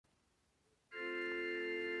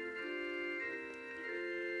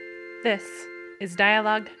This is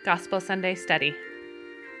Dialogue Gospel Sunday Study.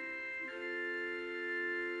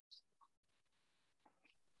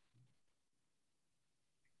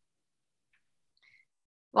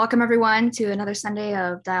 Welcome everyone to another Sunday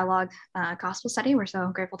of Dialogue Gospel Study. We're so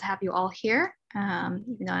grateful to have you all here.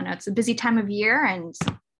 Even though I know it's a busy time of year and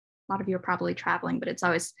a lot of you are probably traveling, but it's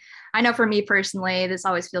always, I know for me personally, this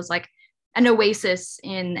always feels like an oasis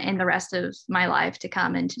in the rest of my life to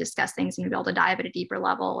come and to discuss things and to be able to dive at a deeper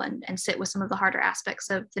level and sit with some of the harder aspects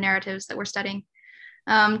of the narratives that we're studying.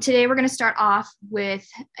 Today we're going to start off with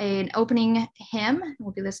an opening hymn.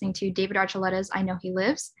 We'll be listening to David Archuleta's I Know He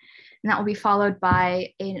Lives, and that will be followed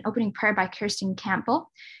by an opening prayer by Kirsten Campbell.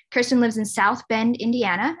 Kirsten lives in South Bend,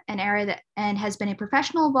 Indiana, an area that and has been a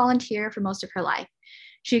professional volunteer for most of her life.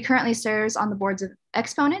 She currently serves on the boards of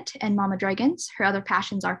Exponent and Mama Dragons. Her other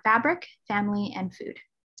passions are fabric, family, and food.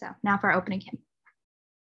 So now for our opening hymn.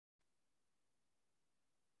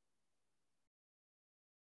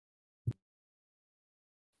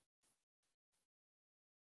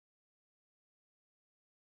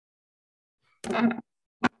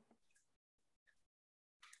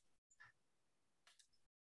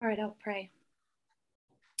 All right, I'll pray.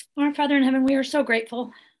 Our Father in heaven, we are so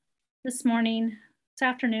grateful this morning, this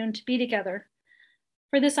afternoon, to be together,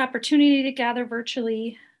 for this opportunity to gather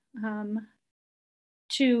virtually,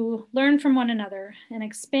 to learn from one another and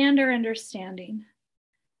expand our understanding,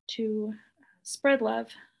 to spread love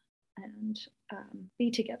and be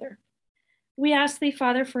together. We ask thee,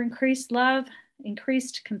 Father, for increased love,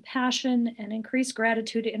 increased compassion, and increased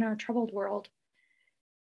gratitude in our troubled world.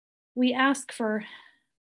 We ask for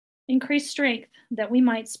increased strength that we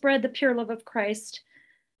might spread the pure love of Christ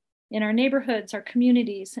in our neighborhoods, our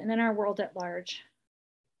communities, and in our world at large.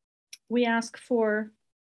 We ask for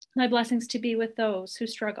thy blessings to be with those who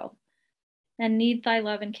struggle and need thy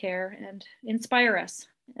love and care, and inspire us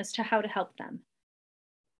as to how to help them.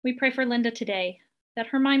 We pray for Linda today, that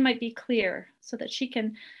her mind might be clear so that she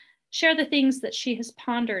can share the things that she has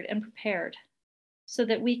pondered and prepared, so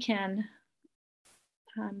that we can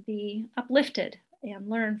be uplifted and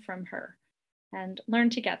learn from her and learn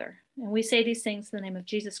together. And we say these things in the name of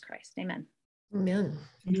Jesus Christ. Amen. Amen.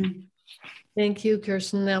 Amen. Thank you,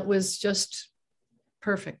 Kirsten. That was just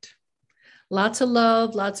perfect. Lots of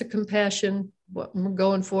love, lots of compassion. What we're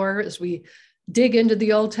going for as we dig into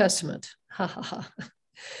the Old Testament. I'm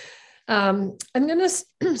going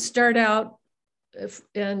to start out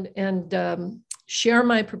and share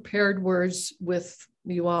my prepared words with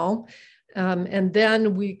you all. And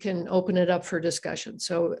then we can open it up for discussion.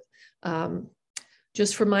 So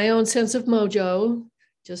just for my own sense of mojo,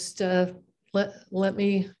 just let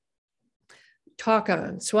me talk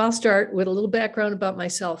on. So I'll start with a little background about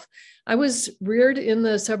myself. I was reared in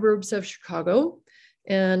the suburbs of Chicago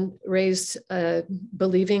and raised a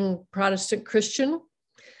believing Protestant Christian.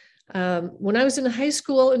 When I was in high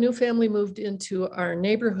school, a new family moved into our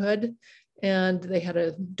neighborhood, and they had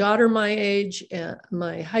a daughter my age, and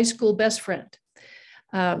my high school best friend.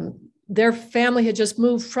 Their family had just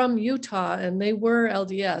moved from Utah, and they were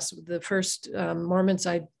LDS, the first Mormons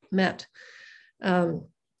I met.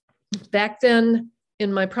 Back then,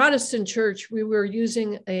 in my Protestant church, we were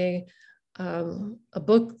using a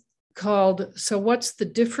book called So What's the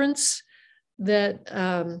Difference?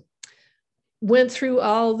 That went through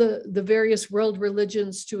all the various world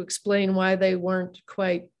religions to explain why they weren't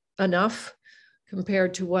quite enough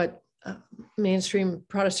compared to what mainstream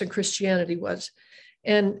Protestant Christianity was.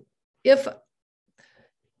 And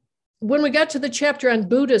when we got to the chapter on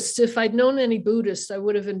Buddhists, if I'd known any Buddhists, I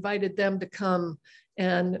would have invited them to come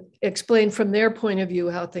and explain from their point of view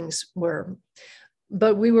how things were.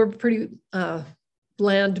 But we were pretty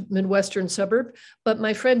bland Midwestern suburb. But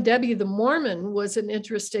my friend Debbie, the Mormon, was an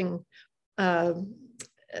interesting add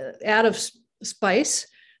of spice.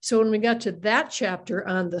 So when we got to that chapter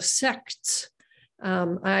on the sects,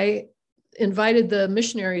 I invited the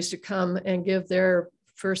missionaries to come and give their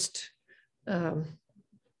first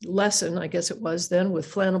lesson, I guess it was then, with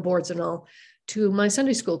flannel boards and all, to my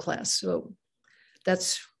Sunday school class. So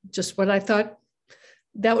that's just what I thought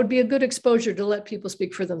that would be a good exposure to let people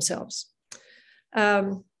speak for themselves.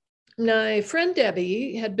 My friend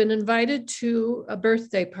Debbie had been invited to a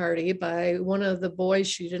birthday party by one of the boys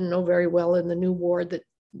she didn't know very well in the new ward that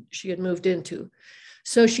she had moved into.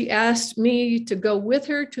 So she asked me to go with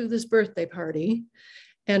her to this birthday party.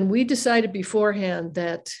 And we decided beforehand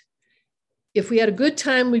that if we had a good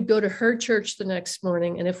time, we'd go to her church the next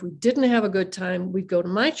morning. And if we didn't have a good time, we'd go to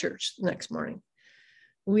my church the next morning.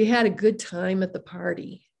 We had a good time at the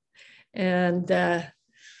party. And the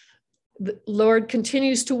Lord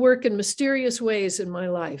continues to work in mysterious ways in my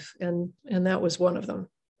life. And that was one of them.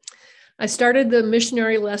 I started the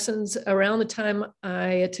missionary lessons around the time I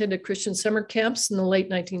attended Christian summer camps in the late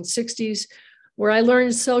 1960s, where I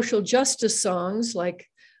learned social justice songs like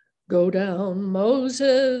Go Down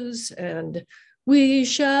Moses and We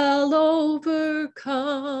Shall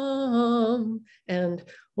Overcome and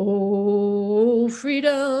Oh,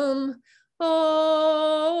 freedom,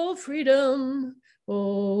 oh, freedom,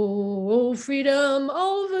 oh, freedom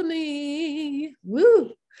over me.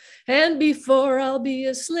 Woo! And before I'll be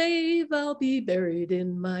a slave, I'll be buried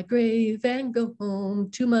in my grave and go home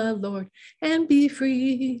to my Lord and be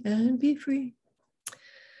free and be free.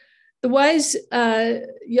 The wise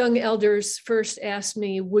young elders first asked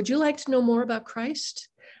me, would you like to know more about Christ?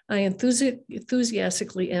 I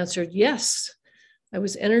enthusiastically answered, yes. I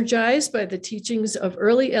was energized by the teachings of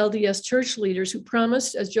early LDS church leaders who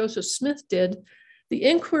promised, as Joseph Smith did, the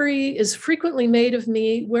inquiry is frequently made of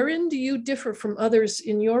me, wherein do you differ from others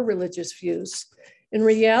in your religious views? In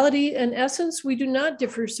reality and essence, we do not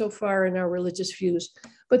differ so far in our religious views,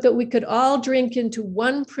 but that we could all drink into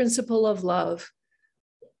one principle of love.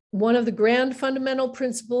 One of the grand fundamental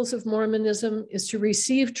principles of Mormonism is to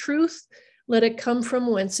receive truth, let it come from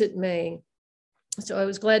whence it may. So I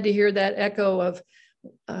was glad to hear that echo of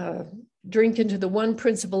drink into the one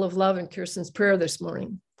principle of love in Kirsten's prayer this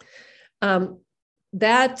morning.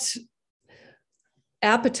 That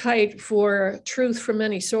appetite for truth from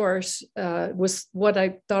any source was what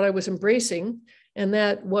I thought I was embracing, and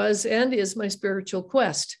that was and is my spiritual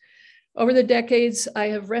quest. Over the decades, I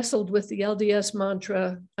have wrestled with the LDS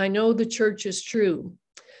mantra, I know the church is true.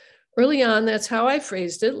 Early on, that's how I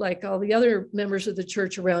phrased it, like all the other members of the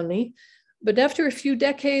church around me. But after a few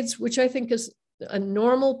decades, which I think is a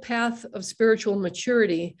normal path of spiritual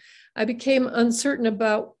maturity, I became uncertain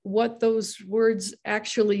about what those words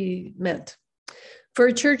actually meant. For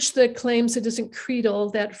a church that claims it isn't creedal,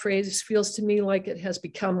 that phrase feels to me like it has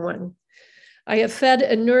become one. I have fed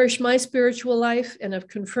and nourished my spiritual life and have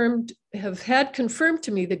had confirmed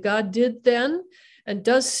to me that God did then and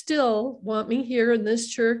does still want me here in this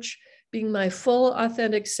church, being my full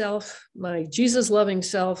authentic self, my Jesus-loving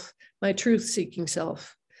self, my truth-seeking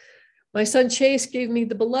self. My son Chase gave me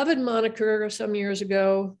the beloved moniker some years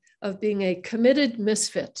ago of being a committed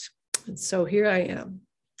misfit. And so here I am.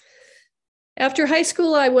 After high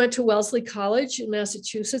school, I went to Wellesley College in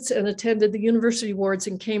Massachusetts and attended the University Wards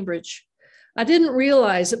in Cambridge. I didn't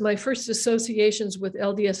realize that my first associations with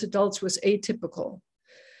LDS adults was atypical.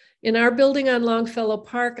 In our building on Longfellow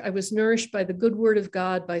Park, I was nourished by the good word of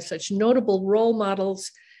God by such notable role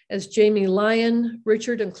models as Jamie Lyon,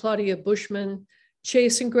 Richard and Claudia Bushman,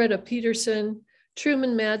 Chase and Greta Peterson,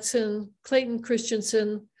 Truman Madsen, Clayton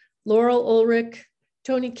Christensen, Laurel Ulrich,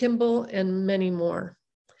 Tony Kimball, and many more.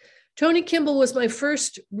 Tony Kimball was my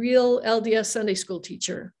first real LDS Sunday school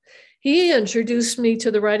teacher. He introduced me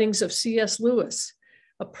to the writings of C.S. Lewis,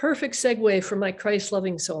 a perfect segue for my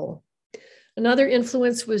Christ-loving soul. Another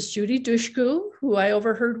influence was Judy Dushku, who I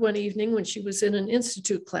overheard one evening when she was in an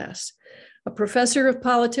institute class. A professor of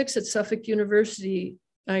politics at Suffolk University,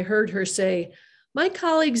 I heard her say, "My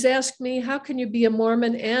colleagues asked me, how can you be a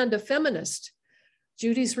Mormon and a feminist?"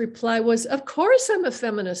 Judy's reply was, "Of course I'm a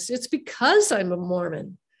feminist. It's because I'm a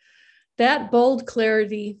Mormon." That bold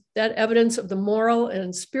clarity, that evidence of the moral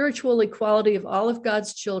and spiritual equality of all of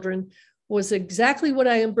God's children was exactly what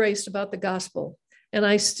I embraced about the gospel, and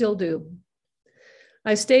I still do.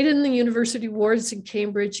 I stayed in the University Wards in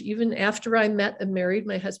Cambridge even after I met and married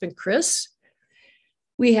my husband, Chris.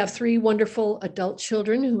 We have 3 wonderful adult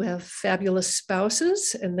children who have fabulous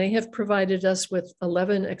spouses, and they have provided us with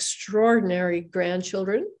 11 extraordinary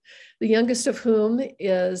grandchildren, the youngest of whom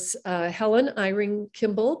is Helen Irene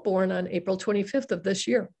Kimball, born on April 25th of this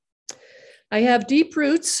year. I have deep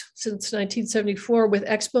roots since 1974 with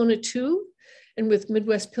Exponent 2 and with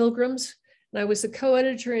Midwest Pilgrims. And I was the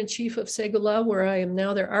co-editor-in-chief of Segula, where I am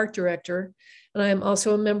now their art director. And I am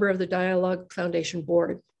also a member of the Dialogue Foundation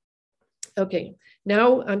board. Okay,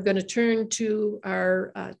 now I'm going to turn to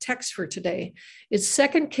our text for today. It's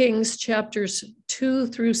 2 Kings chapters 2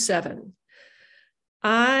 through 7.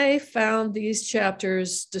 I found these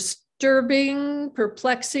chapters disturbing,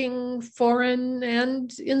 perplexing, foreign,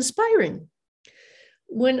 and inspiring.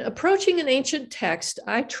 When approaching an ancient text,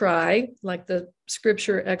 I try, like the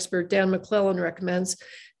scripture expert Dan McClellan recommends,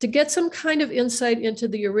 to get some kind of insight into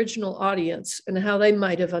the original audience and how they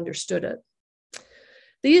might have understood it.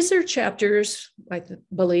 These are chapters, I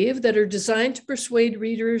believe, that are designed to persuade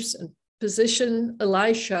readers and position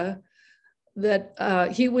Elisha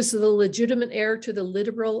that he was the legitimate heir to the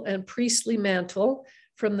literal and priestly mantle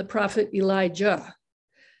from the prophet Elijah.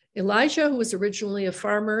 Elijah, who was originally a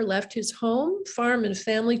farmer, left his home, farm, and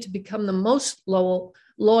family to become the most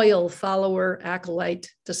loyal follower,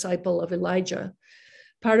 acolyte, disciple of Elijah,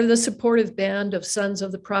 part of the supportive band of sons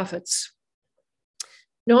of the prophets.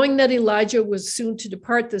 Knowing that Elijah was soon to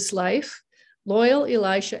depart this life, loyal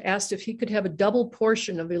Elisha asked if he could have a double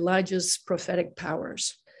portion of Elijah's prophetic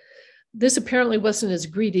powers. This apparently wasn't as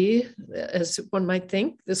greedy as one might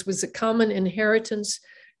think. This was a common inheritance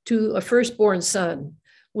to a firstborn son,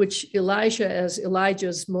 which Elisha, as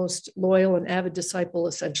Elijah's most loyal and avid disciple,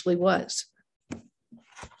 essentially was.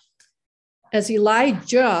 As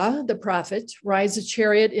Elijah, the prophet, rides a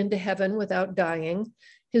chariot into heaven without dying,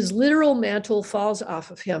 his literal mantle falls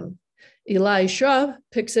off of him. Elisha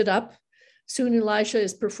picks it up. Soon Elisha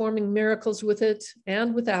is performing miracles with it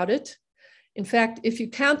and without it. In fact, if you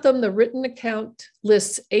count them, the written account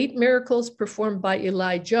lists 8 miracles performed by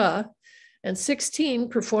Elijah and 16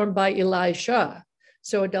 performed by Elisha.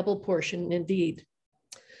 So a double portion indeed.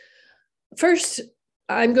 First,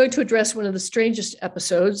 I'm going to address one of the strangest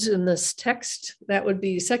episodes in this text. That would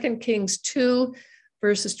be 2 Kings 2,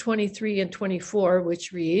 verses 23 and 24,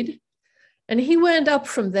 which read, "And he went up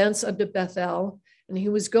from thence unto Bethel, and he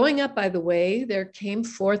was going up by the way. There came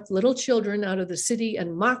forth little children out of the city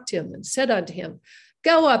and mocked him and said unto him,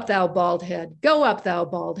 Go up, thou bald head, go up, thou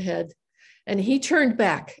bald head. And he turned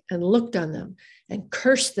back and looked on them and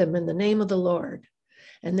cursed them in the name of the Lord.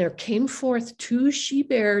 And there came forth 2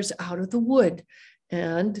 she-bears out of the wood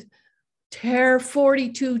and tare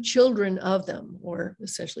 42 children of them," or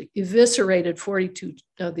essentially eviscerated 42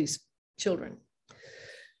 of these children.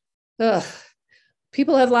 Ugh.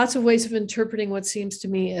 People have lots of ways of interpreting what seems to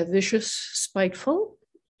me a vicious, spiteful,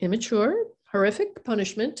 immature, horrific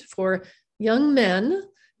punishment for young men,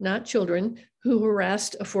 not children, who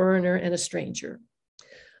harassed a foreigner and a stranger.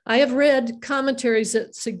 I have read commentaries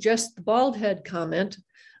that suggest the bald head comment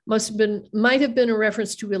might have been a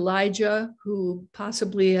reference to Elijah, who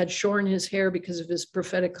possibly had shorn his hair because of his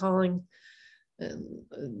prophetic calling.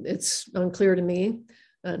 It's unclear to me,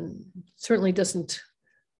 and certainly doesn't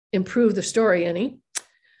improve the story any.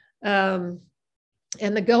 And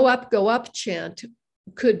the go up chant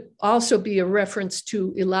could also be a reference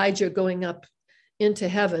to Elijah going up into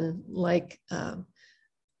heaven, like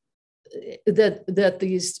that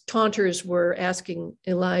these taunters were asking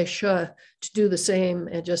Elisha to do the same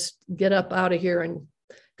and just get up out of here and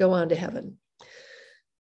go on to heaven.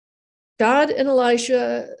 God and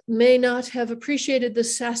Elisha may not have appreciated the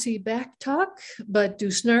sassy back talk, but do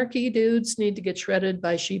snarky dudes need to get shredded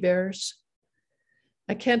by she-bears?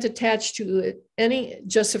 I can't attach to any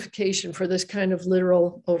justification for this kind of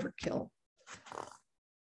literal overkill.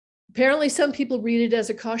 Apparently, some people read it as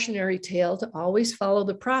a cautionary tale to always follow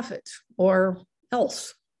the prophet or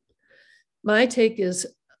else. My take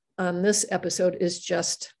on this episode is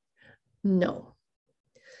just no.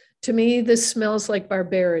 To me, this smells like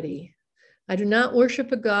barbarity. I do not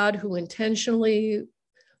worship a God who intentionally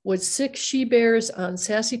would sick she-bears on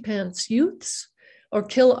sassy pants youths or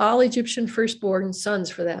kill all Egyptian firstborn sons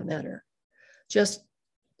for that matter. Just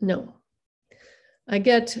no. I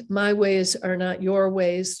get my ways are not your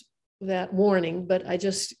ways, that warning, but I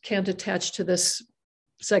just can't attach to this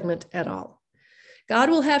segment at all. God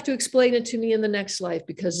will have to explain it to me in the next life,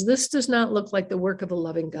 because this does not look like the work of a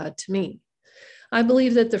loving God to me. I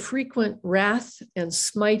believe that the frequent wrath and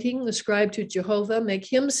smiting ascribed to Jehovah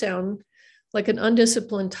make him sound like an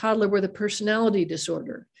undisciplined toddler with a personality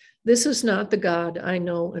disorder. This is not the God I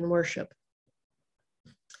know and worship.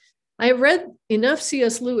 I have read enough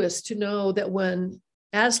C.S. Lewis to know that when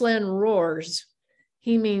Aslan roars,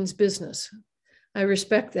 he means business. I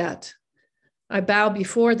respect that. I bow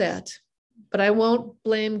before that, but I won't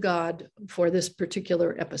blame God for this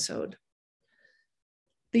particular episode.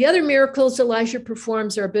 The other miracles Elijah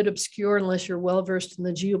performs are a bit obscure unless you're well-versed in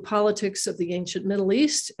the geopolitics of the ancient Middle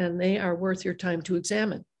East, and they are worth your time to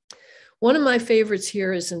examine. One of my favorites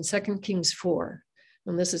here is in 2 Kings 4,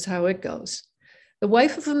 and this is how it goes. The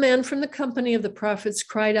wife of a man from the company of the prophets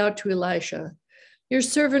cried out to Elisha, "Your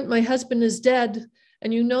servant, my husband, is dead,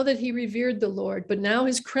 and you know that he revered the Lord, but now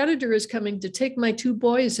his creditor is coming to take my 2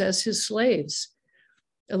 boys as his slaves."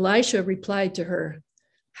 Elisha replied to her,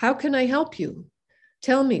 "How can I help you?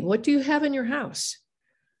 Tell me, what do you have in your house?"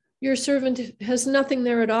 "Your servant has nothing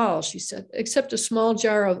there at all," she said, "except a small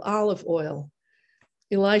jar of olive oil."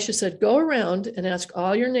 Elisha said, "Go around and ask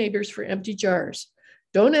all your neighbors for empty jars.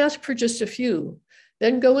 Don't ask for just a few.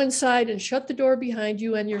 Then go inside and shut the door behind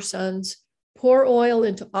you and your sons. Pour oil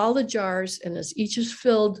into all the jars, and as each is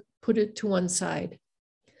filled, put it to one side."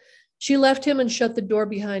 She left him and shut the door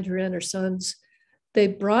behind her and her sons. They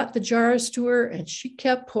brought the jars to her, and she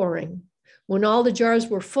kept pouring. When all the jars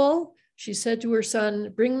were full, she said to her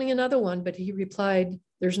son, "Bring me another one." But he replied,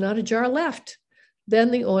 "There's not a jar left."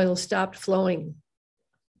 Then the oil stopped flowing.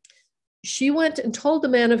 She went and told the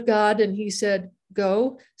man of God, and he said,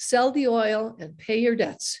 "Go, sell the oil and pay your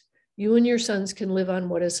debts. You and your sons can live on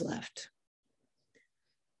what is left."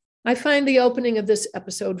 I find the opening of this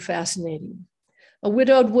episode fascinating. A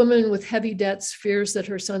widowed woman with heavy debts fears that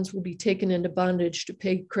her sons will be taken into bondage to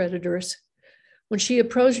pay creditors. When she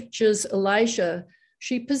approaches Elisha,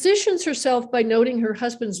 she positions herself by noting her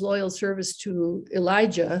husband's loyal service to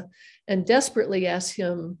Elijah and desperately asks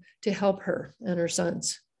him to help her and her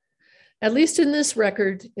sons. At least in this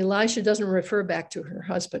record, Elisha doesn't refer back to her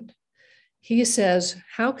husband. He says,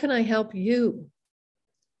 "How can I help you?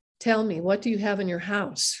 Tell me, what do you have in your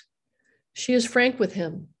house?" She is frank with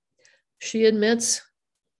him. She admits,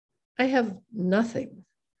 "I have nothing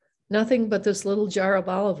but this little jar of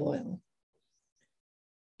olive oil."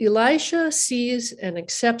 Elisha sees and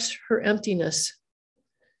accepts her emptiness.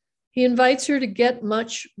 He invites her to get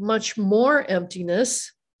much, much more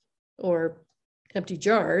emptiness, or empty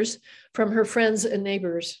jars, from her friends and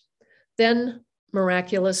neighbors. Then,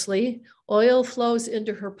 miraculously, oil flows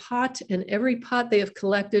into her pot and every pot they have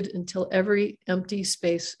collected until every empty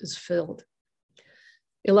space is filled.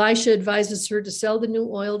 Elisha advises her to sell the new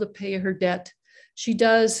oil to pay her debt. She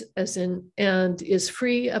does, and is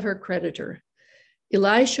free of her creditor.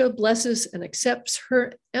 Elisha blesses and accepts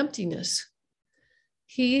her emptiness.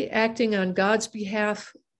 He, acting on God's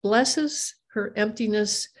behalf, blesses her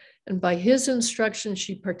emptiness, and by his instruction,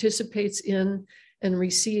 she participates in and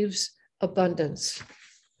receives abundance.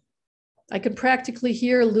 I can practically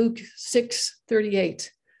hear Luke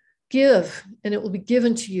 6:38. "Give, and it will be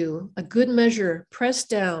given to you. A good measure, pressed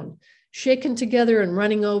down, shaken together, and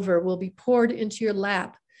running over, will be poured into your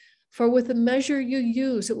lap. For with the measure you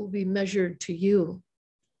use, it will be measured to you."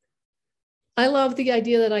 I love the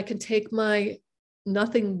idea that I can take my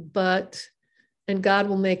nothing but, and God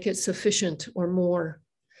will make it sufficient or more.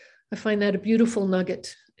 I find that a beautiful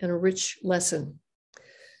nugget and a rich lesson.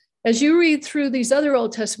 As you read through these other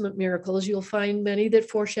Old Testament miracles, you'll find many that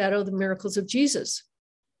foreshadow the miracles of Jesus.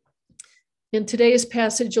 In today's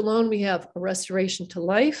passage alone, we have a restoration to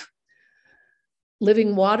life,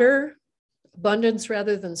 living water, abundance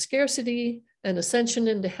rather than scarcity, an ascension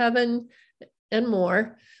into heaven, and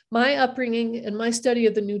more. My upbringing and my study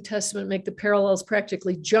of the New Testament make the parallels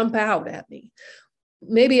practically jump out at me.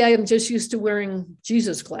 Maybe I am just used to wearing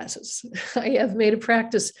Jesus glasses. I have made a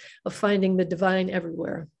practice of finding the divine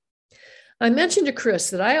everywhere. I mentioned to Chris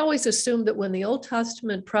that I always assumed that when the Old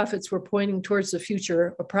Testament prophets were pointing towards the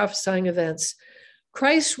future or prophesying events,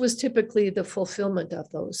 Christ was typically the fulfillment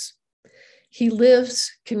of those. He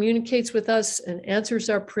lives, communicates with us, and answers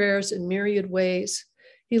our prayers in myriad ways.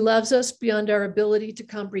 He loves us beyond our ability to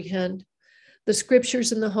comprehend. The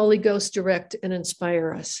scriptures and the Holy Ghost direct and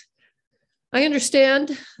inspire us. I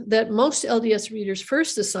understand that most LDS readers'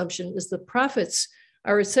 first assumption is the prophets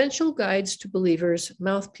are essential guides to believers,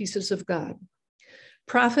 mouthpieces of God.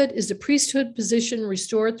 Prophet is a priesthood position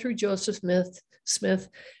restored through Joseph Smith,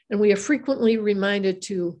 and we are frequently reminded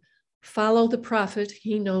to follow the prophet,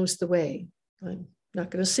 he knows the way. I'm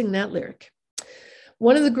not going to sing that lyric.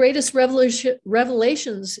 One of the greatest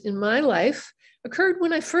revelations in my life occurred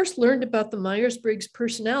when I first learned about the Myers-Briggs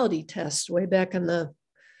personality test way back in the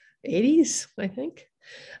 80s, I think.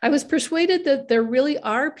 I was persuaded that there really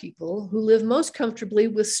are people who live most comfortably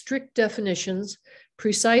with strict definitions,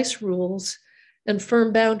 precise rules, and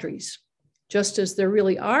firm boundaries, just as there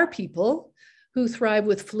really are people who thrive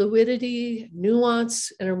with fluidity,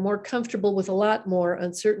 nuance, and are more comfortable with a lot more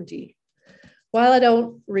uncertainty. While I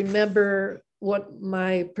don't remember what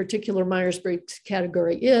my particular Myers-Briggs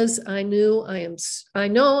category is, I know I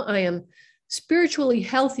am spiritually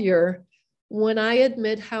healthier when I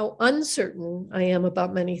admit how uncertain I am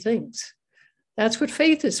about many things. That's what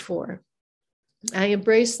faith is for. I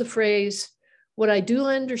embrace the phrase, what I do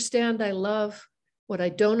understand, I love. What I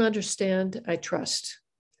don't understand, I trust.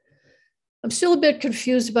 I'm still a bit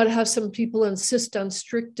confused about how some people insist on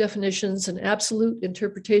strict definitions and absolute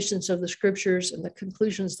interpretations of the scriptures and the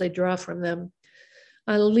conclusions they draw from them.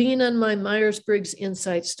 I lean on my Myers-Briggs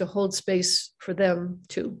insights to hold space for them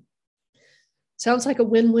too. Sounds like a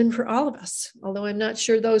win-win for all of us, although I'm not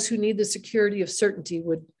sure those who need the security of certainty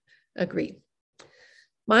would agree.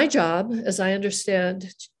 My job, as I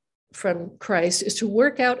understand from Christ, is to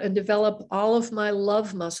work out and develop all of my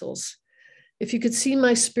love muscles. If you could see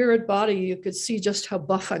my spirit body, you could see just how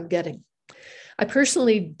buff I'm getting. I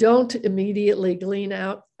personally don't immediately glean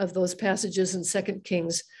out of those passages in 2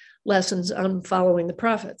 Kings lessons on following the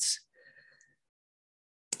prophets.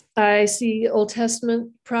 I see Old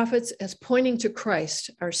Testament prophets as pointing to Christ,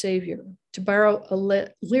 our Savior. To borrow a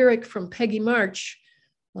lyric from Peggy March,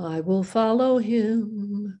 I will follow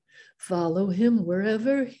him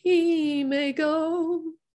wherever he may go.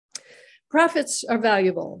 Prophets are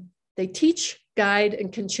valuable. They teach, guide,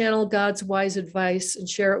 and can channel God's wise advice and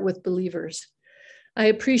share it with believers. I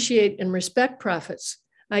appreciate and respect prophets.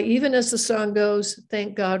 I even, as the song goes,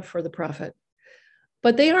 thank God for the prophet.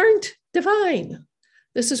 But they aren't divine.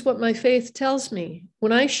 This is what my faith tells me.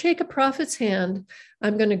 When I shake a prophet's hand,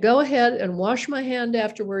 I'm going to go ahead and wash my hand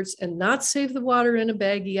afterwards and not save the water in a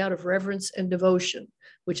baggie out of reverence and devotion,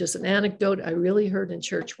 which is an anecdote I really heard in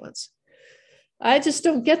church once. I just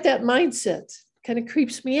don't get that mindset. Kind of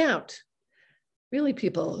creeps me out. Really,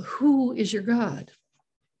 people, who is your God?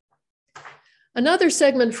 Another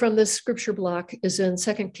segment from this scripture block is in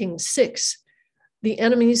 2 Kings 6. The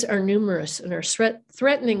enemies are numerous and are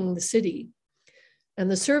threatening the city. And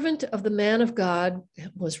the servant of the man of God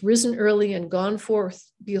was risen early and gone forth.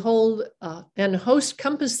 Behold, and host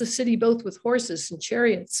compassed the city both with horses and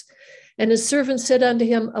chariots. And his servant said unto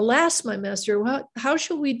him, Alas, my master, how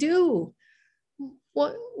shall we do?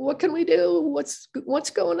 What can we do? What's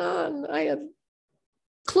going on? I am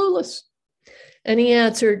clueless. And he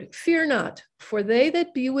answered, Fear not, for they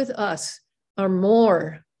that be with us are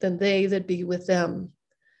more than they that be with them.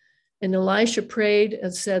 And Elisha prayed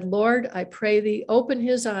and said, Lord, I pray thee, open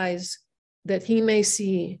his eyes that he may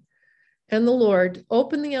see. And the Lord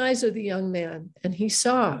opened the eyes of the young man, and he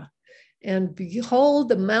saw. And behold,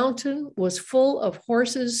 the mountain was full of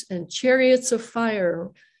horses and chariots of fire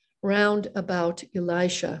round about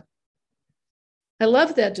Elisha. I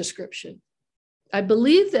love that description. I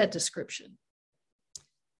believe that description.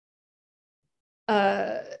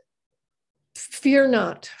 Fear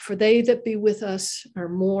not, for they that be with us are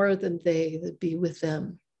more than they that be with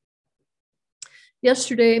them.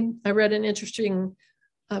 Yesterday, I read an interesting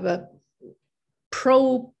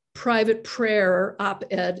pro-private prayer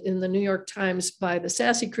op-ed in the New York Times by the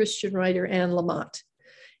sassy Christian writer Anne Lamott.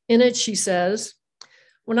 In it, she says,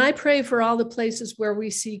 when I pray for all the places where we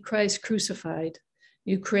see Christ crucified,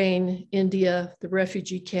 Ukraine, India, the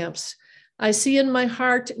refugee camps, I see in my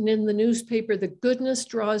heart and in the newspaper the goodness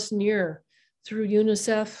draws near through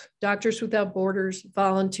UNICEF, Doctors Without Borders,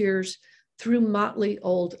 volunteers, through motley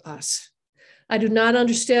old us. I do not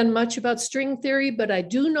understand much about string theory, but I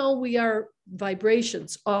do know we are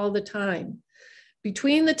vibrations all the time.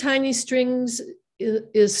 Between the tiny strings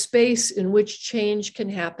is space in which change can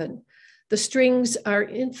happen. The strings are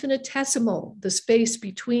infinitesimal, the space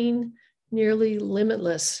between nearly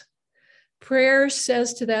limitless. Prayer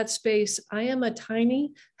says to that space, I am a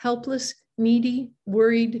tiny, helpless, needy,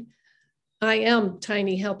 worried. I am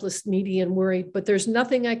tiny, helpless, needy, and worried, but there's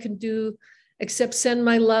nothing I can do except send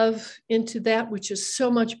my love into that which is so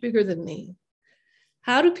much bigger than me.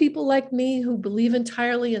 How do people like me who believe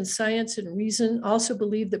entirely in science and reason also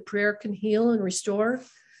believe that prayer can heal and restore?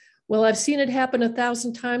 Well, I've seen it happen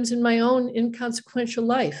 1,000 times in my own inconsequential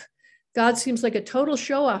life. God seems like a total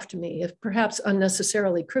show-off to me, if perhaps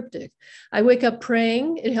unnecessarily cryptic. I wake up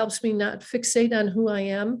praying. It helps me not fixate on who I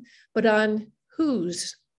am, but on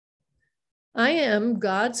whose. I am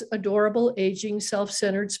God's adorable, aging,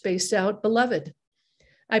 self-centered, spaced out beloved.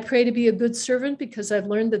 I pray to be a good servant because I've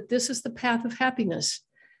learned that this is the path of happiness.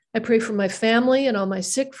 I pray for my family and all my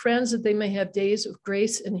sick friends that they may have days of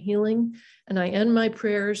grace and healing. And I end my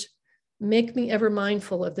prayers, make me ever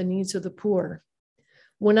mindful of the needs of the poor.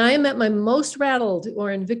 When I am at my most rattled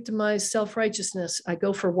or in victimized self-righteousness, I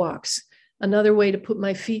go for walks, another way to put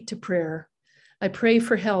my feet to prayer. I pray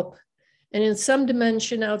for help. And in some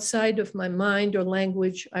dimension outside of my mind or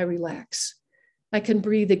language, I relax. I can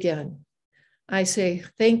breathe again. I say,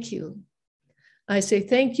 thank you. I say,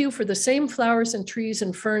 thank you for the same flowers and trees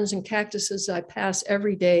and ferns and cactuses I pass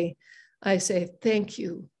every day. I say, thank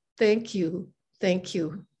you, thank you, thank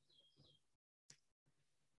you.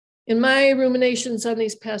 In my ruminations on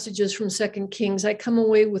these passages from 2 Kings, I come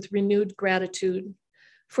away with renewed gratitude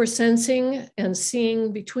for sensing and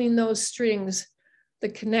seeing between those strings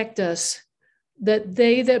that connect us, that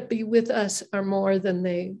they that be with us are more than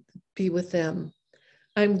they be with them.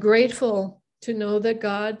 I'm grateful to know that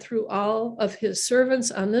God, through all of his servants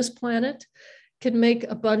on this planet, can make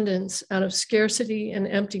abundance out of scarcity and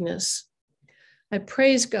emptiness. I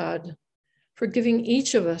praise God for giving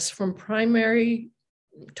each of us from primary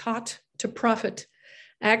taught to prophet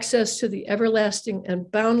access to the everlasting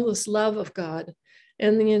and boundless love of God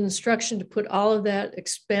and the instruction to put all of that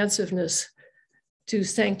expansiveness to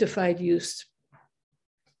sanctified use.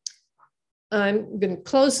 I'm going to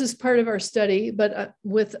close this part of our study, but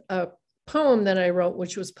with a poem that I wrote,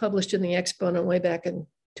 which was published in the Exponent way back in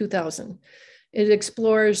 2000. It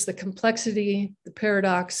explores the complexity, the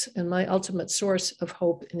paradox, and my ultimate source of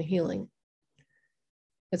hope and healing.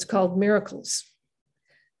 It's called Miracles.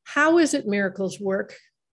 How is it miracles work?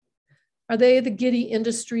 Are they the giddy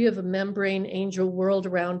industry of a membrane angel world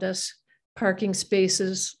around us? Parking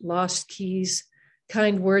spaces, lost keys,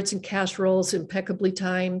 kind words and casseroles impeccably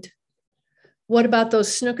timed? What about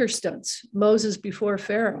those snooker stunts? Moses before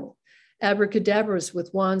Pharaoh, abracadabras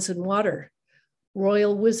with wands and water.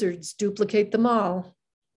 Royal wizards duplicate them all.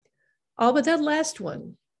 All but that last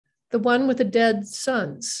one, the one with the dead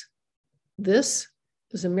sons. This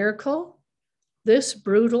is a miracle? This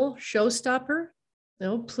brutal showstopper?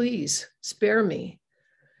 No, please, spare me.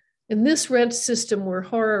 In this rent system where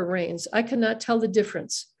horror reigns, I cannot tell the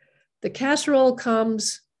difference. The casserole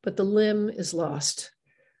comes, but the limb is lost.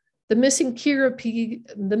 The missing key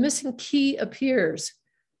appears,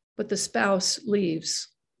 but the spouse leaves.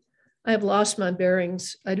 I have lost my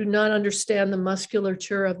bearings. I do not understand the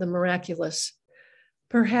musculature of the miraculous.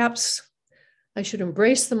 Perhaps I should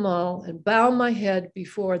embrace them all and bow my head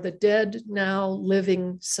before the dead, now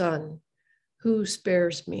living son. Who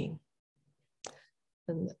spares me?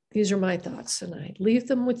 And these are my thoughts, and I leave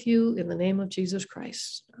them with you in the name of Jesus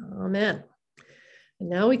Christ. Amen. And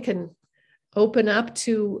now we can open up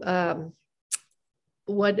to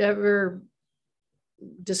whatever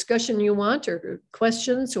discussion you want, or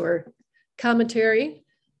questions or commentary.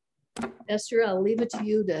 Esther, I'll leave it to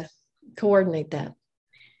you to coordinate that.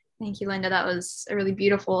 Thank you, Linda. That was a really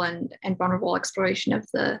beautiful and vulnerable exploration of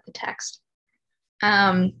the text.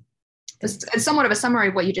 It's somewhat of a summary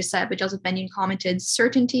of what you just said, but Joseph Benyon commented,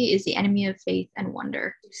 certainty is the enemy of faith and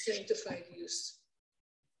wonder. Sanctified use.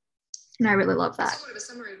 And I really love that. Somewhat of a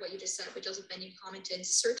summary of what you just said, but Joseph Benyon commented,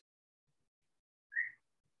 certainty.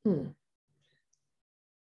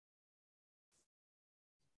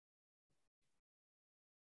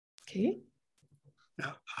 Okay.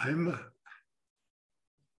 Yeah, I'm.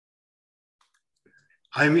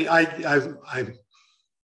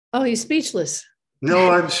 Oh, he's speechless.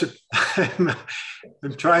 No, I'm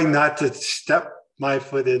trying not to step my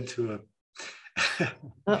foot into a.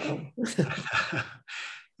 Uh-oh.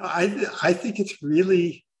 I think it's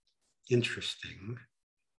really interesting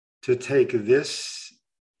to take this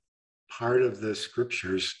part of the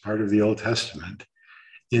scriptures, part of the Old Testament,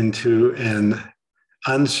 into an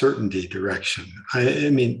uncertainty direction. I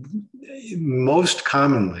mean, most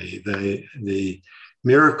commonly, the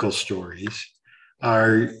miracle stories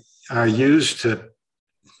are used to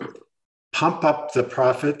pump up the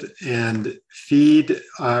prophet and feed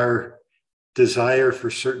our desire for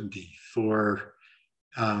certainty, for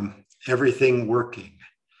everything working.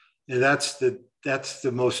 And that's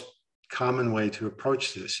the most common way to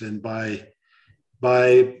approach this. And by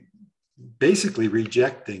basically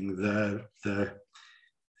rejecting the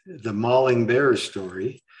mauling bears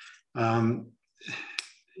story,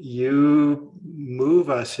 you move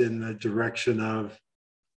us in the direction of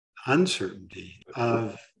uncertainty,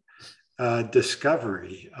 of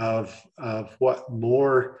discovery, of what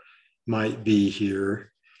more might be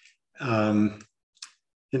here, in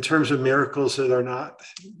terms of miracles that are not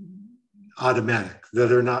automatic,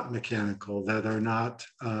 that are not mechanical, that are not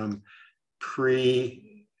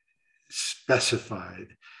pre-specified.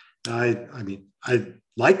 I mean, I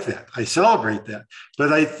like that. I celebrate that.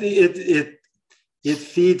 But I think it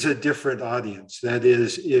feeds a different audience. That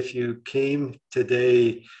is, if you came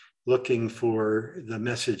today looking for the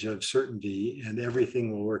message of certainty and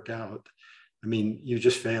everything will work out, I mean, you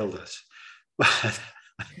just failed us.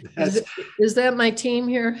 Is that my team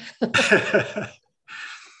here?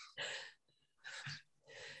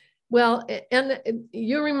 Well, and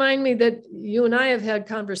you remind me that you and I have had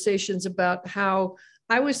conversations about how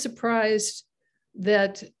I was surprised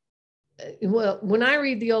that, well, when I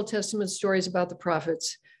read the Old Testament stories about the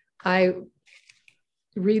prophets, I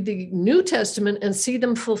read the New Testament and see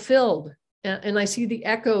them fulfilled. And I see the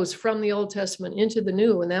echoes from the Old Testament into the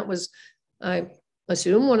New. And that was, I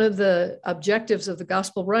assume, one of the objectives of the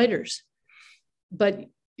gospel writers. But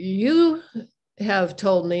you have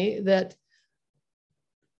told me that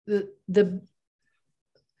the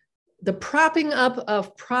propping up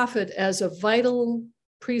of prophet as a vital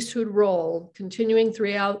priesthood role continuing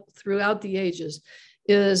throughout the ages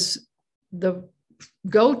is the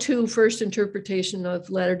go-to first interpretation of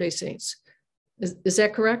Latter-day Saints. Is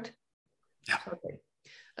that correct? Yeah. Okay.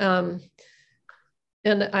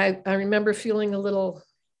 And I remember feeling a little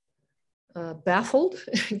baffled,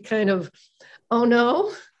 kind of, oh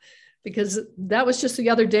no, because that was just the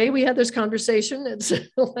other day we had this conversation. It's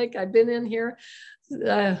like I've been in here,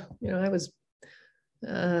 I was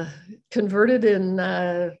converted in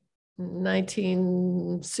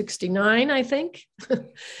 1969, I think.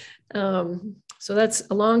 So that's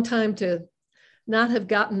a long time to not have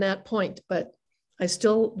gotten that point, but I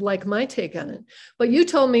still like my take on it. But you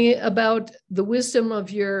told me about the wisdom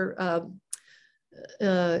of your,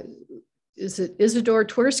 is it Isidore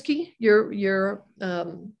Tversky, your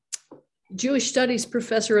Jewish studies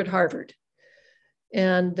professor at Harvard.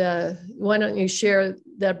 And why don't you share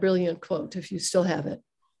that brilliant quote if you still have it?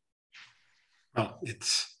 Well,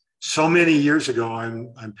 it's so many years ago.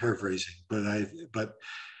 I'm paraphrasing, but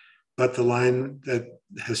the line that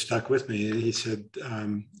has stuck with me. He said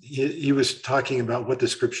he was talking about what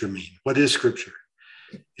does Scripture mean? What is Scripture?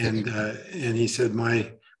 And he said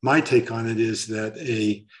my take on it is that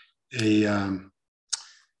a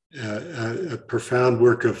profound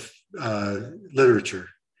work of literature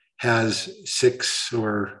has 6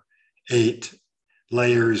 or 8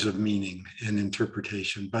 layers of meaning and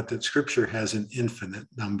interpretation, but that Scripture has an infinite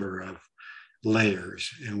number of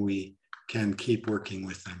layers, and we can keep working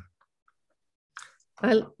with them.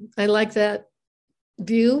 I like that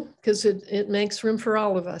view because it makes room for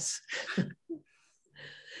all of us.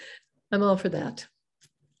 I'm all for that.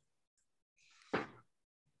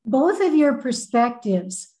 Both of your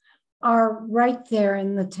perspectives are right there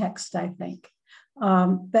in the text, I think.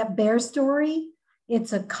 That bear story,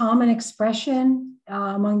 it's a common expression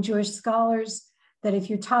among Jewish scholars that if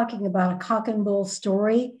you're talking about a cock and bull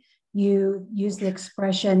story, you use the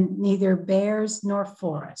expression neither bears nor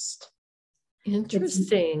forest.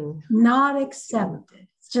 Interesting. It's not accepted.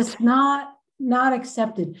 It's just not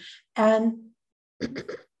accepted. And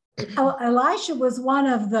Elisha was one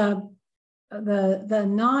of the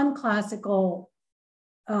non-classical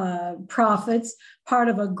prophets, part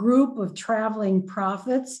of a group of traveling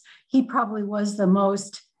prophets. He probably was the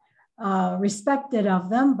most respected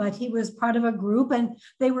of them, but he was part of a group, and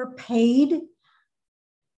they were paid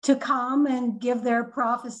to come and give their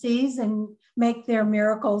prophecies and make their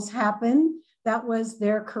miracles happen. That was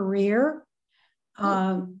their career.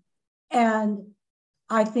 And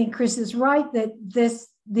I think Chris is right that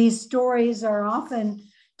these stories are often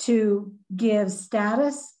to give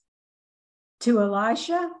status to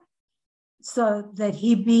Elisha so that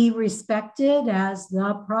he be respected as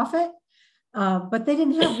the prophet. But they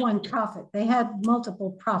didn't have one prophet. They had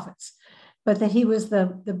multiple prophets, but that he was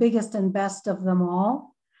the biggest and best of them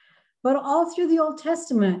all. But all through the Old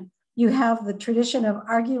Testament, you have the tradition of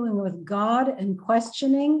arguing with God and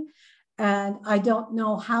questioning. And I don't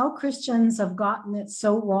know how Christians have gotten it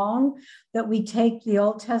so wrong that we take the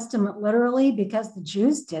Old Testament literally because the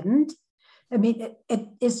Jews didn't. I mean,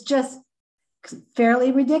 it's just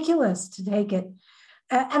fairly ridiculous to take it.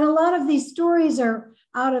 And a lot of these stories are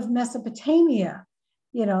out of Mesopotamia.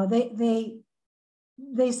 You know, they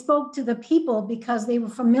spoke to the people because they were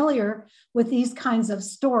familiar with these kinds of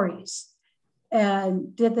stories.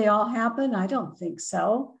 And did they all happen? I don't think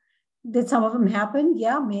so. Did some of them happen?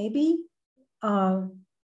 Yeah, maybe. Was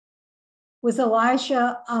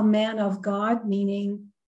Elisha a man of God,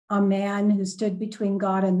 meaning a man who stood between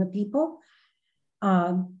God and the people?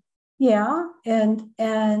 Yeah,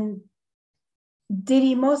 and did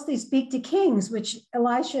he mostly speak to kings, which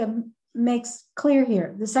Elisha makes clear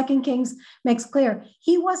here. The Second Kings makes clear.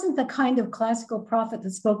 He wasn't the kind of classical prophet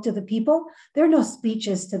that spoke to the people. There are no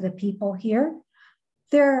speeches to the people here.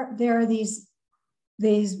 There are these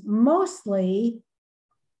mostly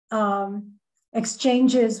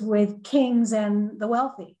exchanges with kings and the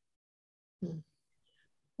wealthy,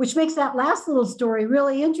 which makes that last little story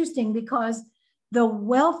really interesting because the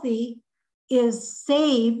wealthy is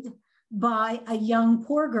saved by a young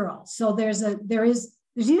poor girl. So there's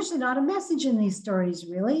usually not a message in these stories,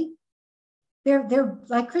 really. They're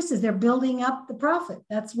like Chris says, they're building up the prophet.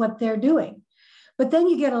 That's what they're doing. But then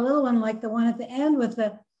you get a little one like the one at the end with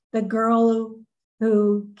the girl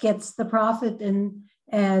who gets the prophet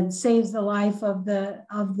and saves the life of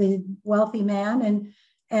the wealthy man.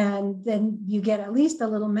 And then you get at least a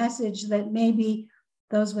little message that maybe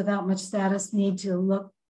those without much status need to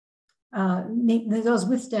look, those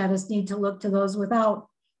with status need to look to those without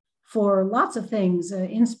for lots of things,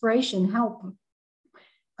 inspiration, help,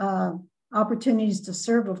 opportunities to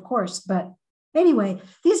serve, of course. But anyway,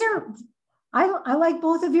 I like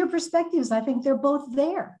both of your perspectives. I think they're both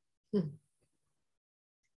there.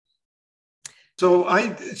 So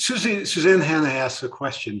Suzanne Hanna asked a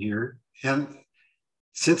question here, and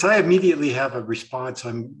since I immediately have a response,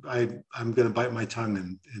 I'm going to bite my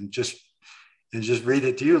tongue and just read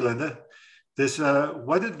it to you, Linda. This,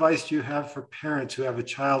 what advice do you have for parents who have a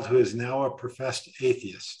child who is now a professed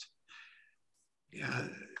atheist?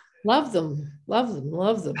 Love them, love them,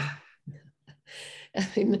 love them. I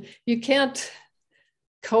mean, you can't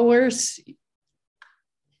coerce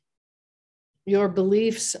your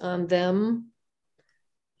beliefs on them,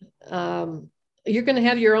 you're going to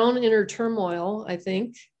have your own inner turmoil, I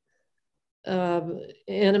think. And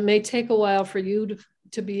it may take a while for you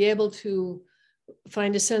to be able to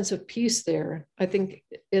find a sense of peace there. I think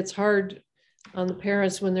it's hard on the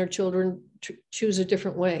parents when their children choose a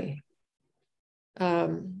different way.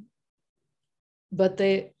 But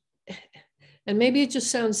and maybe it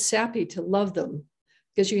just sounds sappy to love them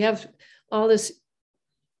because you have all this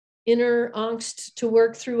inner angst to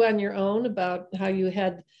work through on your own about how you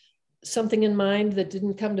had something in mind that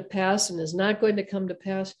didn't come to pass and is not going to come to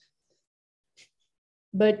pass.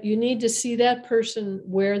 But you need to see that person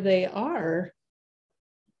where they are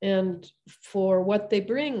and for what they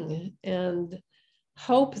bring, and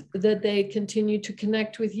hope that they continue to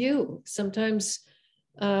connect with you. Sometimes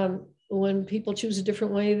when people choose a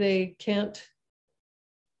different way, they can't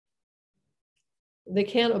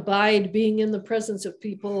abide being in the presence of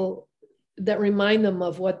people that remind them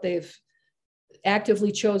of what they've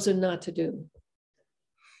actively chosen not to do.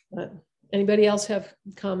 Anybody else have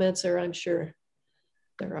comments? Or I'm sure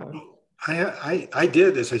there are. I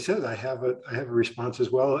did, as I said, I have a response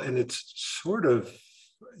as well, and it's sort of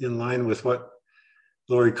in line with what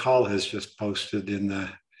Lori Call has just posted in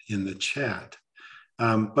the chat. But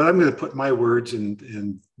I'm going to put my words,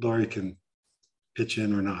 and Lori can pitch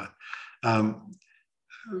in or not.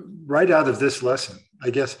 Right out of this lesson,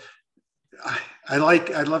 I guess I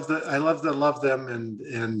love them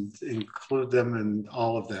and include them and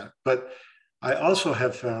all of that. But I also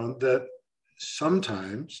have found that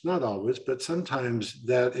sometimes, not always, but sometimes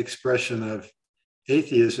that expression of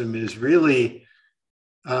atheism is really,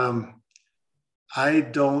 I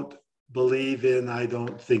don't believe in, I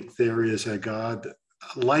don't think there is a God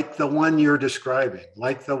like the one you're describing,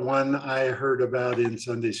 like the one I heard about in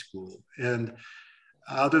Sunday school. And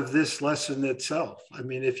out of this lesson itself, I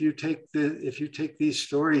mean, if you take these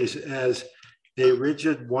stories as a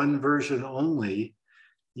rigid one version only,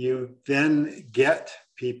 you then get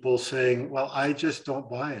people saying, well, I just don't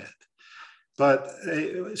buy it. But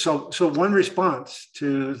so one response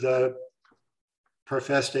to the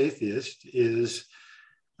professed atheist is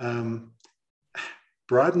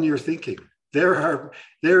broaden your thinking. There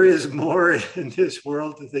is more in this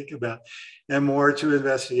world to think about and more to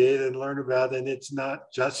investigate and learn about, and it's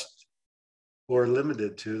not just or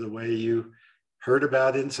limited to the way you heard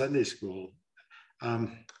about in Sunday school.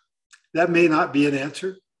 That may not be an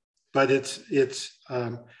answer, but it's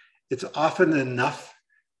often enough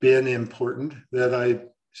been important that I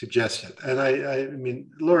suggest it. And I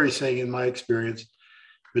mean, Lori's saying, in my experience,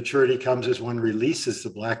 maturity comes as one releases the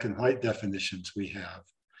black and white definitions we have.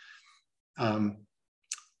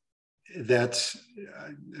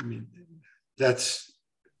 That's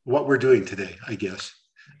what we're doing today, I guess.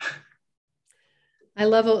 I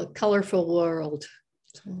love a colorful world.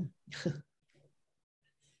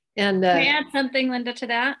 And Can I add something, Linda, to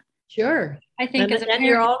that? Sure. I think and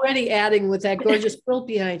you're already adding with that gorgeous quilt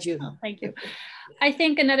behind you. Oh, thank you. I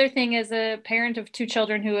think another thing, as a parent of two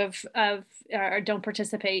children who don't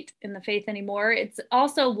participate in the faith anymore, it's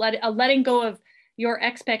also letting go of your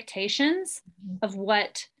expectations of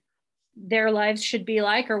what their lives should be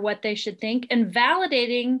like or what they should think, and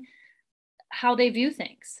validating how they view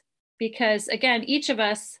things. Because again, each of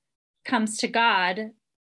us comes to God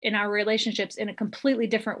in our relationships in a completely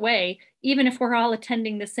different way, even if we're all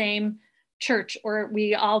attending the same church or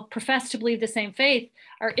we all profess to believe the same faith.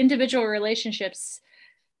 Our individual relationships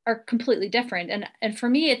are completely different. And for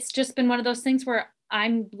me, it's just been one of those things where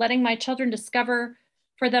I'm letting my children discover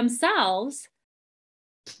for themselves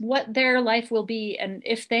what their life will be. And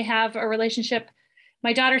if they have a relationship,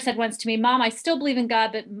 my daughter said once to me, Mom, I still believe in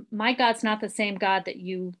God, but my God's not the same God that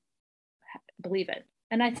you believe in.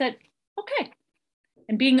 And I said, okay.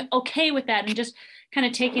 And being okay with that and just kind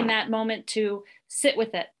of taking that moment to sit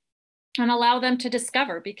with it and allow them to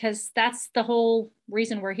discover, because that's the whole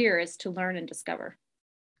reason we're here, is to learn and discover.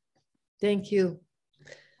 Thank you.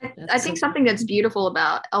 I think something that's beautiful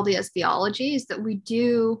about LDS theology is that we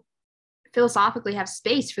do philosophically have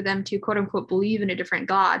space for them to quote unquote believe in a different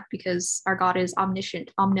God, because our God is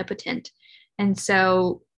omniscient, omnipotent. And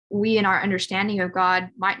so we, in our understanding of God,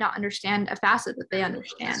 might not understand a facet that they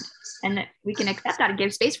understand. And we can accept that and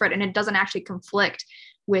give space for it. And it doesn't actually conflict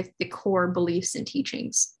with the core beliefs and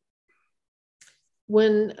teachings.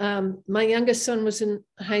 When my youngest son was in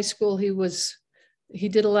high school, he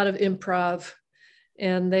did a lot of improv,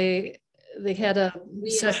 and they had a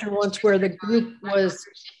session once where the group was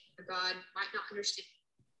God might not understand.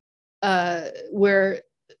 Where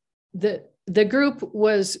the group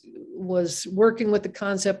was working with the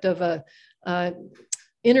concept of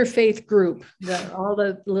interfaith group that all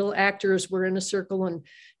the little actors were in a circle and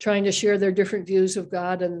trying to share their different views of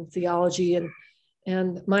God and theology.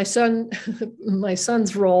 And my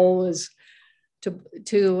son's role was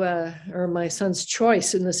or my son's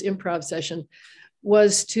choice in this improv session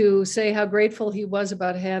was to say how grateful he was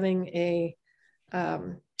about having a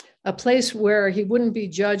place where he wouldn't be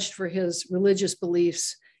judged for his religious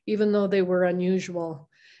beliefs, even though they were unusual.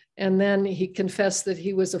 And then he confessed that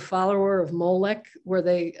he was a follower of Molech, where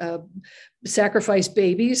they sacrifice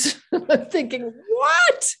babies. I'm thinking,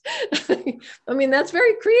 what? I mean, that's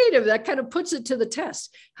very creative. That kind of puts it to the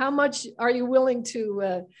test. How much are you willing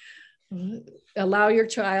to allow your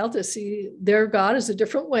child to see their God as a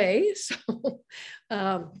different way? So,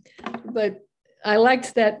 but I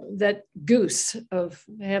liked that goose of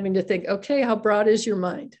having to think, okay, how broad is your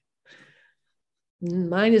mind?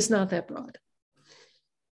 Mine is not that broad.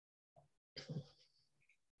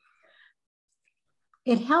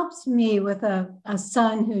 It helps me with a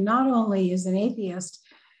son who not only is an atheist,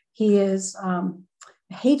 he is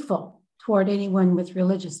hateful toward anyone with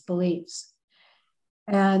religious beliefs.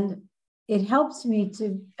 And it helps me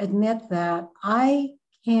to admit that I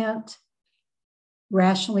can't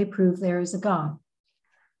rationally prove there is a God.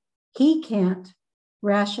 He can't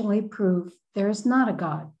rationally prove there is not a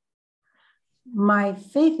God. My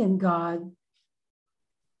faith in God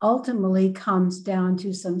ultimately comes down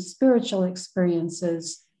to some spiritual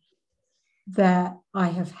experiences that I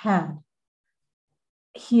have had.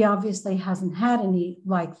 He obviously hasn't had any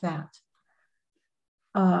like that.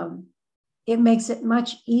 It makes it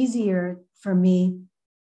much easier for me.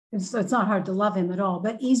 It's not hard to love him at all,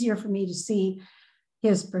 but easier for me to see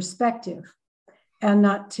his perspective and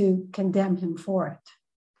not to condemn him for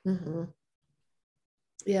it. Mm-hmm.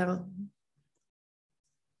 Yeah.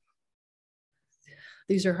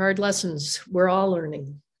 These are hard lessons. We're all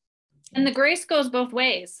learning. And the grace goes both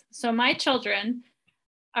ways. So my children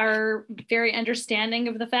are very understanding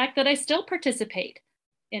of the fact that I still participate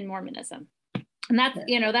in Mormonism. And that's,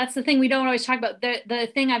 that's the thing we don't always talk about. The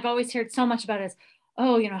thing I've always heard so much about is,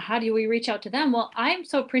 oh, how do we reach out to them? Well, I'm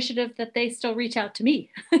so appreciative that they still reach out to me.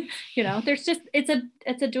 There's just, it's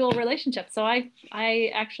a dual relationship. So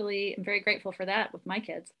I actually am very grateful for that with my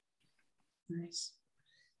kids. Nice.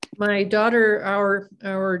 My daughter,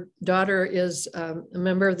 our daughter is a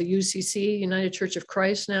member of the UCC, United Church of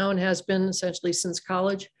Christ now, and has been essentially since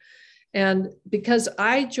college. And because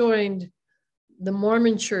I joined the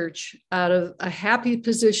Mormon Church out of a happy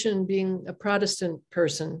position being a Protestant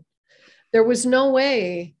person, there was no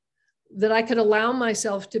way that I could allow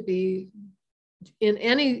myself to be in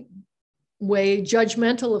any way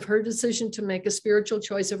judgmental of her decision to make a spiritual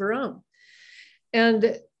choice of her own.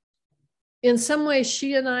 And in some ways,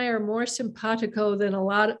 she and I are more simpatico than a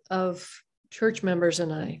lot of church members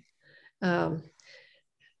and I.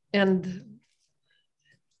 And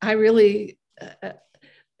I really,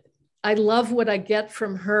 I love what I get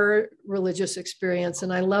from her religious experience.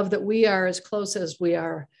 And I love that we are as close as we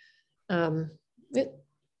are.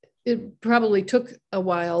 It probably took a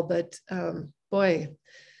while, but boy,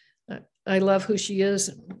 I love who she is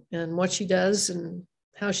and what she does and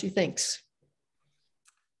how she thinks.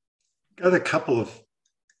 Got a couple of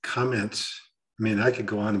comments. I mean, I could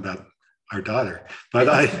go on about our daughter, but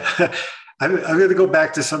I'm going to go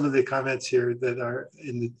back to some of the comments here that are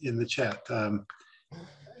in the chat.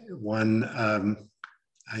 One,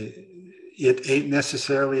 it ain't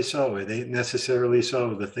necessarily so. It ain't necessarily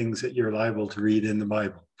so. The things that you're liable to read in the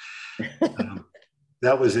Bible.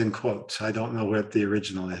 That was in quotes. I don't know what the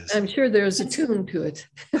original is. I'm sure there's a tune to it.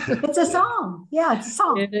 It's a song. Yeah, it's a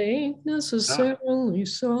song. It ain't necessarily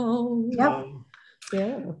so. Yep.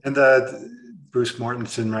 Yeah. And Bruce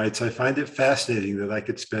Mortensen writes, I find it fascinating that I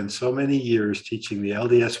could spend so many years teaching the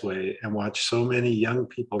LDS way and watch so many young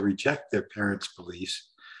people reject their parents' beliefs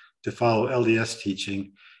to follow LDS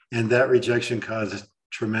teaching, and that rejection causes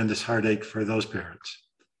tremendous heartache for those parents.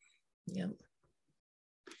 Yeah.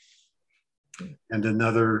 And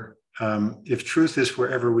another, if truth is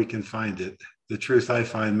wherever we can find it, the truth I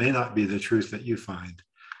find may not be the truth that you find.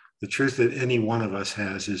 The truth that any one of us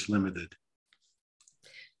has is limited.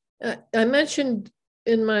 I mentioned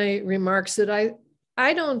in my remarks that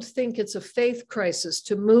I don't think it's a faith crisis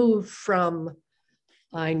to move from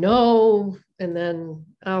I know, and then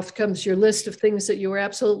off comes your list of things that you were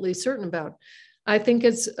absolutely certain about. I think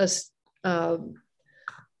it's a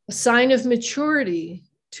sign of maturity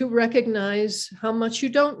to recognize how much you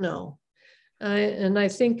don't know. And I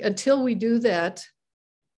think until we do that,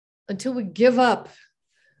 until we give up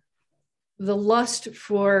the lust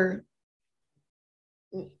for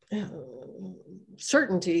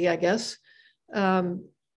certainty, I guess,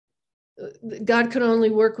 God can only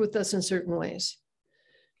work with us in certain ways.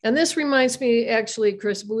 And this reminds me, actually,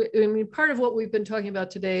 Chris, I mean, part of what we've been talking about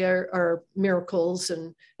today are miracles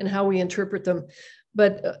and how we interpret them.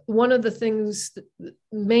 But one of the things,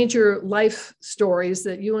 major life stories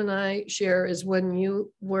that you and I share is when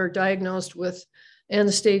you were diagnosed with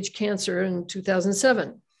end-stage cancer in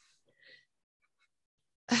 2007.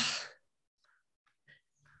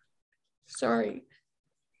 Sorry.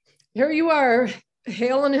 Here you are,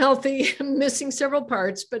 hale and healthy, missing several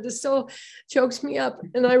parts, but it still chokes me up.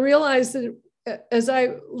 And I realized that as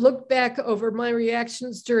I look back over my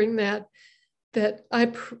reactions during that I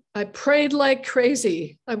prayed like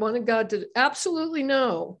crazy. I wanted God to absolutely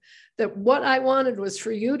know that what I wanted was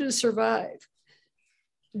for you to survive,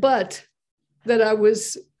 but that I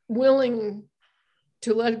was willing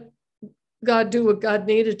to let God do what God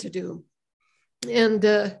needed to do. And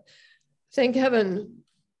thank heaven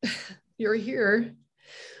you're here.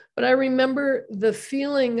 But I remember the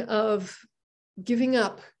feeling of giving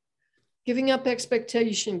up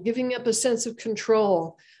expectation, giving up a sense of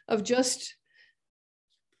control, of just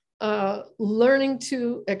learning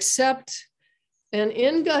to accept and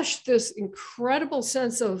ingush this incredible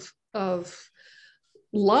sense of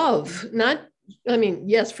love. Not, I mean,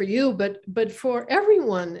 yes, for you, but for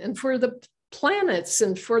everyone, and for the planets,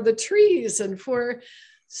 and for the trees, and for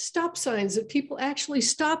stop signs that people actually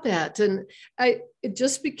stop at. And it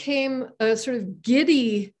just became a sort of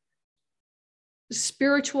giddy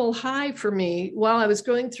spiritual high for me while I was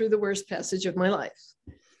going through the worst passage of my life.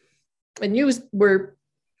 And you were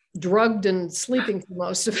drugged and sleeping for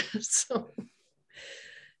most of it. So,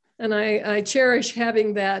 and I cherish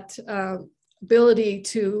having that ability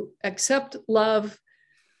to accept love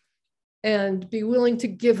and be willing to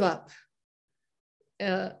give up.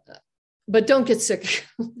 But don't get sick.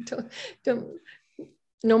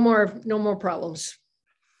 No more problems.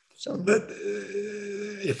 So, but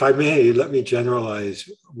if I may, let me generalize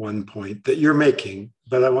one point that you're making,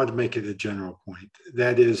 but I want to make it a general point.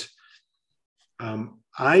 That is,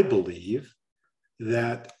 I believe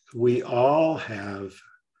that we all have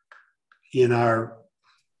in our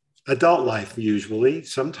adult life, usually,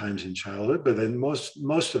 sometimes in childhood, but in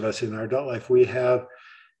most of us in our adult life, we have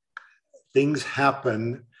things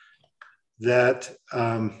happen that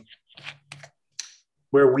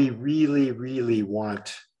where we really, really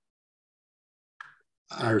want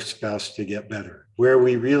our spouse to get better, where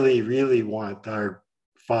we really, really want our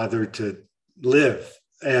father to live,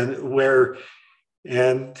 and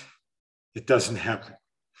it doesn't happen.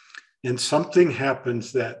 And something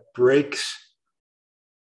happens that breaks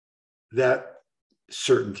that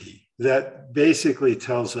certainty, that basically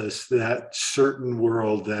tells us that certain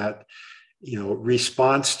world, that,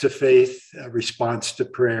 response to faith, response to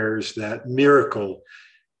prayers, that miracle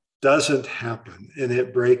doesn't happen, and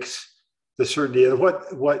it breaks the certainty. And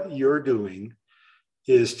what you're doing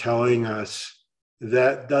is telling us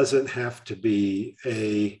that doesn't have to be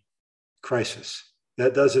a crisis.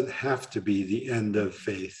 That doesn't have to be the end of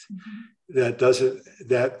faith. Mm-hmm.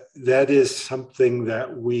 That is something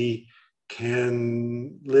that we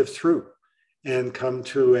can live through and come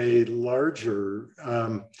to a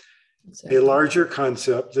larger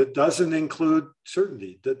concept that doesn't include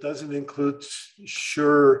certainty, that doesn't include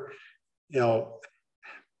sure,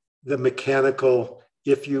 the mechanical,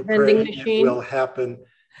 if you pray, it will happen,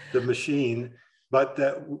 the machine, but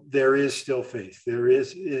that there is still faith.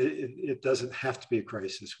 It doesn't have to be a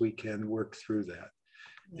crisis. We can work through that.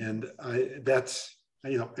 And that's,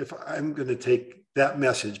 if I'm going to take that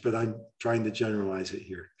message, but I'm trying to generalize it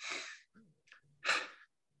here.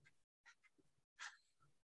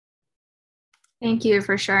 Thank you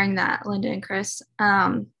for sharing that, Linda and Chris.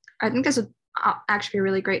 I think this would actually be a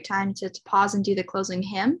really great time to pause and do the closing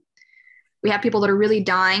hymn. We have people that are really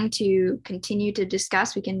dying to continue to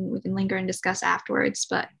discuss. We can linger and discuss afterwards,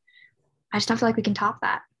 but I just don't feel like we can top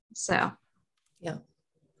that. So, yeah.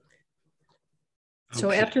 So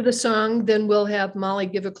after the song, then we'll have Molly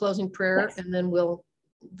give a closing prayer, yes. And then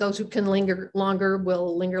those who can linger longer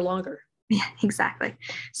will linger longer. Yeah, exactly.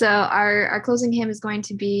 So our closing hymn is going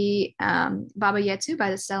to be Baba Yesu by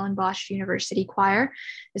the Stellenbosch University Choir.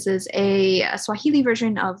 This is a Swahili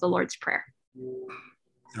version of the Lord's Prayer.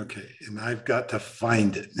 Okay, and I've got to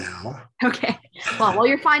find it now. Okay, well, while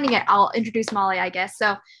you're finding it, I'll introduce Molly, I guess.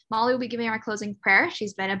 So Molly will be giving our closing prayer.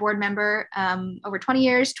 She's been a board member over 20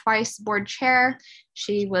 years, twice board chair.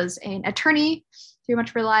 She was an attorney through much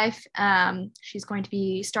of her life. She's going to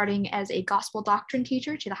be starting as a gospel doctrine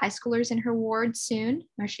teacher to the high schoolers in her ward soon,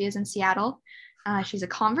 where she is in Seattle. She's a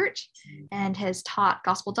convert and has taught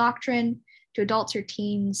gospel doctrine to adults or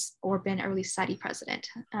teens, or been a Relief Society president.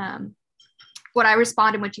 what I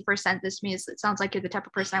responded when she first sent this to me is, it sounds like you're the type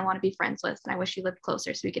of person I want to be friends with, and I wish you lived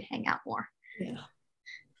closer so we could hang out more. Yeah.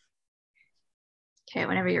 Okay,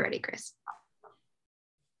 whenever you're ready, Chris.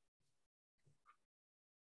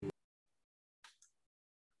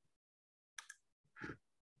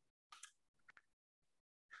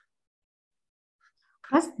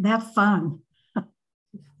 Wasn't that fun?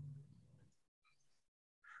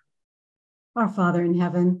 Our Father in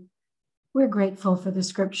heaven, we're grateful for the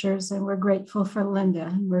scriptures, and we're grateful for Linda,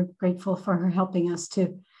 and we're grateful for her helping us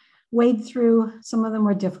to wade through some of the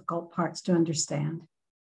more difficult parts to understand.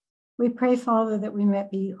 We pray, Father, that we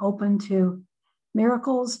might be open to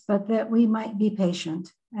miracles, but that we might be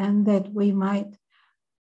patient, and that we might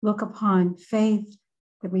look upon faith,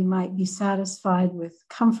 that we might be satisfied with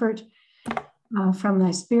comfort from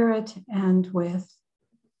thy Spirit, and with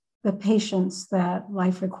the patience that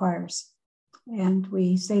life requires. And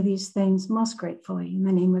we say these things most gratefully in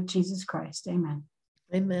the name of Jesus Christ. Amen.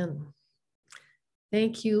 Amen.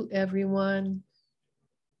 Thank you, everyone.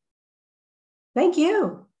 Thank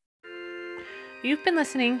you. You've been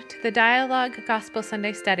listening to the Dialogue Gospel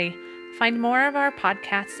Sunday Study. Find more of our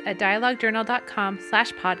podcasts at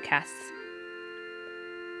dialoguejournal.com/podcasts.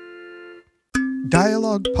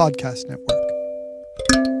 Dialogue Podcast Network.